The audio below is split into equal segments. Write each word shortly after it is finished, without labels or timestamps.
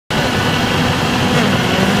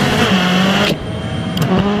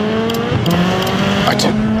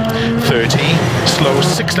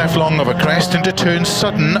6 left long over crest into turn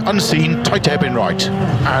sudden, unseen, tight hairpin right.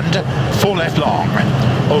 And 4 left long.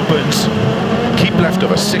 Opens, keep left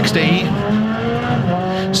over 60.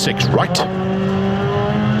 6 right.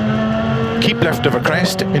 Keep left over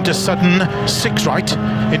crest into sudden, 6 right,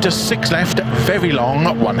 into 6 left, very long,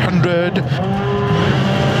 100.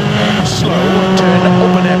 Slow, turn,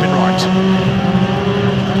 open hairpin right.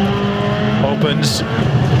 Opens,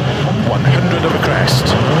 100 over crest.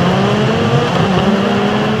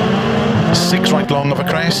 6 right long over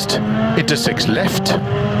crest, into 6 left.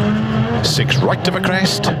 6 right over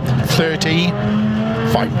crest, 30.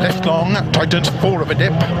 5 left long, tightens, 4 over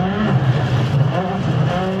dip.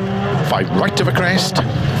 5 right of a crest,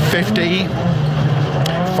 50.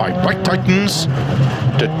 5 right tightens,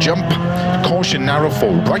 to jump, caution narrow, 4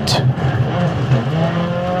 right.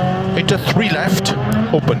 Into 3 left,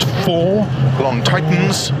 opens 4, long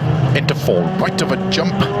tightens, into 4 right of a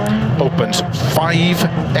jump, opens 5,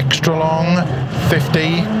 extra long,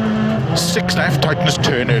 50. 6 left, tightens,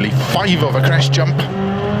 turn early, 5 over crest jump.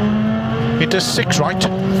 Into 6 right,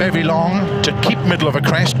 very long, to keep middle of a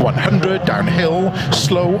crest, 100, downhill,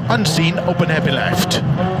 slow, unseen, open hairpin left.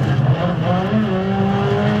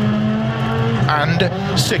 And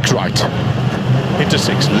 6 right, into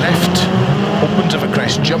 6 left, opens of a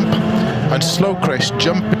crest jump, and slow crest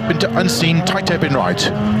jump into unseen, tight hairpin right.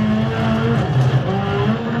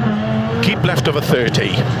 Keep left over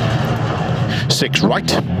 30. 6 right,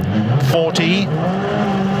 40.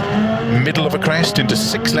 Middle of a crest into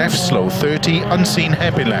 6 left, slow 30, unseen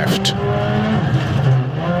hairpin left.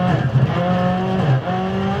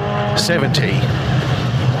 70.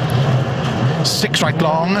 6 right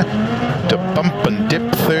long, to bump and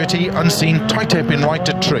dip 30, unseen, tight hairpin right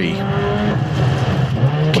to tree.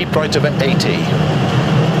 Keep right over 80.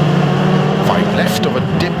 5 left over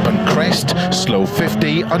dip and crest, slow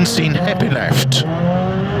 50, unseen hairpin left.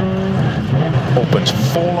 Opens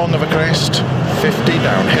 4 long of a crest, 50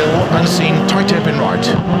 downhill, unseen, tight hairpin right.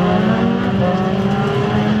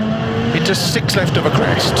 Into 6 left of a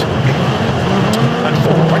crest. And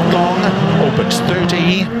 4 right long, opens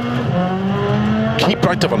 30. Keep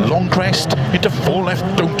right of a long crest, into 4 left,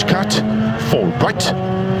 don't cut. 4 right,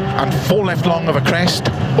 and 4 left long of a crest,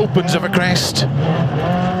 opens of a crest.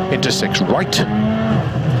 Into 6 right,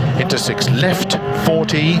 into 6 left,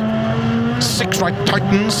 40. 6 right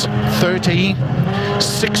tightens, 30.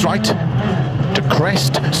 6 right to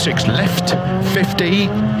crest, 6 left, 50.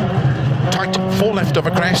 Tight, 4 left of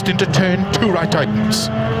a crest into turn, 2 right tightens.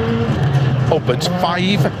 Opens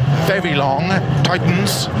 5, very long,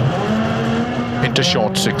 tightens. Into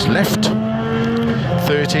short 6 left,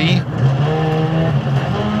 30.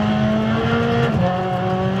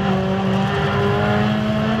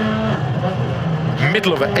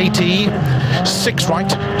 Middle of 80, 6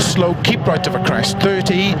 right, slow, keep right of a crest,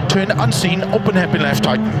 30, turn unseen, open hairpin left,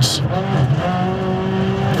 tightens.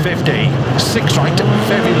 50, 6 right,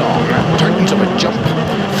 very long, tightens of a jump,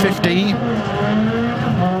 50.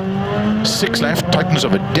 6 left, tightens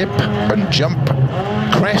of a dip and jump,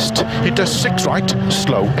 crest, into 6 right,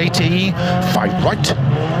 slow, 80, 5 right,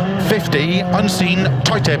 50, unseen,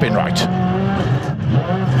 tight hairpin right.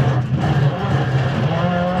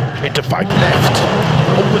 Into 5 left,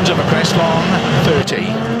 opens of a crest long, 30.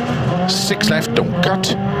 6 left, don't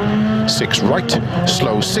cut. 6 right,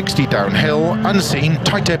 slow 60 downhill, unseen,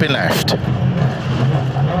 tight hairpin left.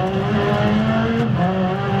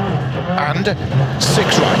 And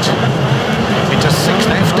 6 right, into 6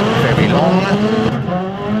 left, very long.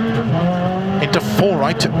 Into 4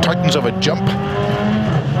 right, tightens of a jump.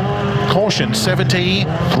 Caution 70,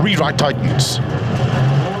 3 right tightens.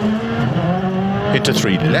 Into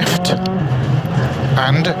 3 left,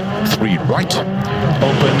 and 3 right,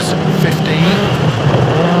 opens 50.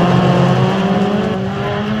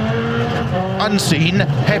 Unseen,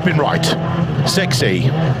 hairpin right,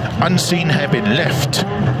 60. Unseen, hairpin left.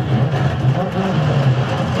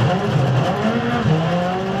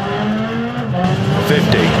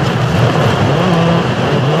 50.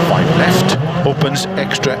 5 left, opens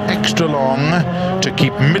extra long, to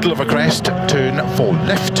keep middle of a crest, turn 4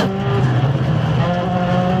 left.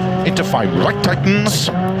 Into 5 right tightens,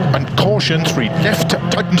 and caution 3 left,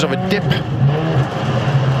 tightens of a dip.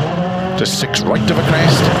 To 6 right of a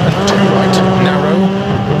crest, and 2 right,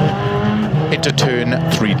 narrow. Into turn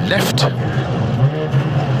 3 left.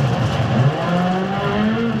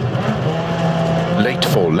 Late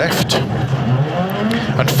 4 left.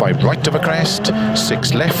 And 5 right of a crest,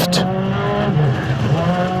 6 left.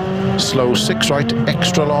 Slow 6 right,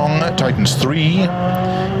 extra long, tightens 3.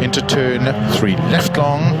 Into turn 3 left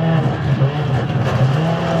long.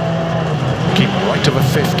 keep right over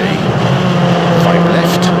 50, 5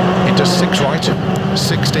 left, into 6 right,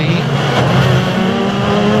 60,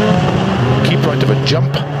 keep right of a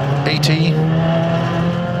jump, 80,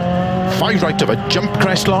 5 right of a jump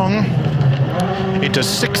crest long, into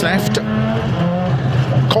 6 left,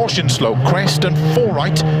 caution slow crest, and 4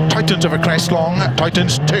 right, tightens of a crest long,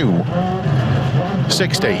 tightens 2,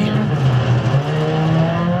 60,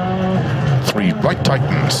 3 right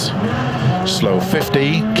tightens, slow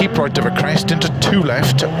 50, keep right of a crest, into 2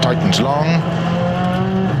 left, tightens long,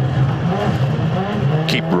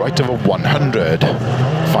 keep right of a 100,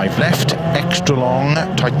 5 left, extra long,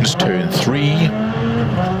 tightens turn 3,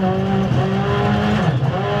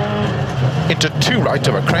 into 2 right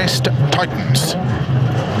of a crest, tightens,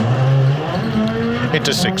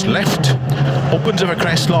 into 6 left, opens of a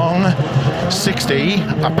crest long, 60,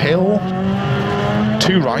 uphill,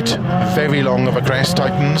 2 right, very long of a crest,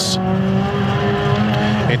 tightens,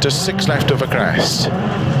 into 6 left of a crest,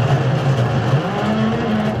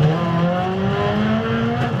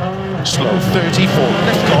 slow 30, 4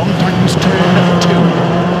 left long, tightens turn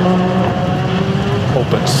 2,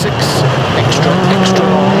 open 6, extra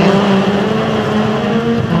long,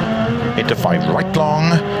 into 5 right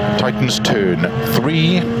long, tightens turn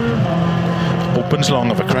 3, opens long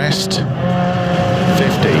of a crest,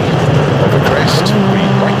 50 of a crest, 3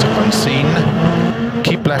 right unseen,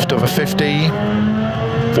 keep left of a 50,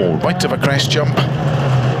 4 right of a crest jump,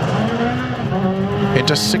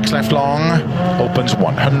 into 6 left long, opens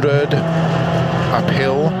 100,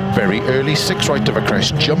 uphill, very early, 6 right of a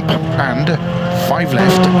crest jump, and 5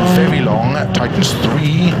 left, very long, tightens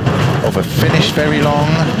 3, over finish very long,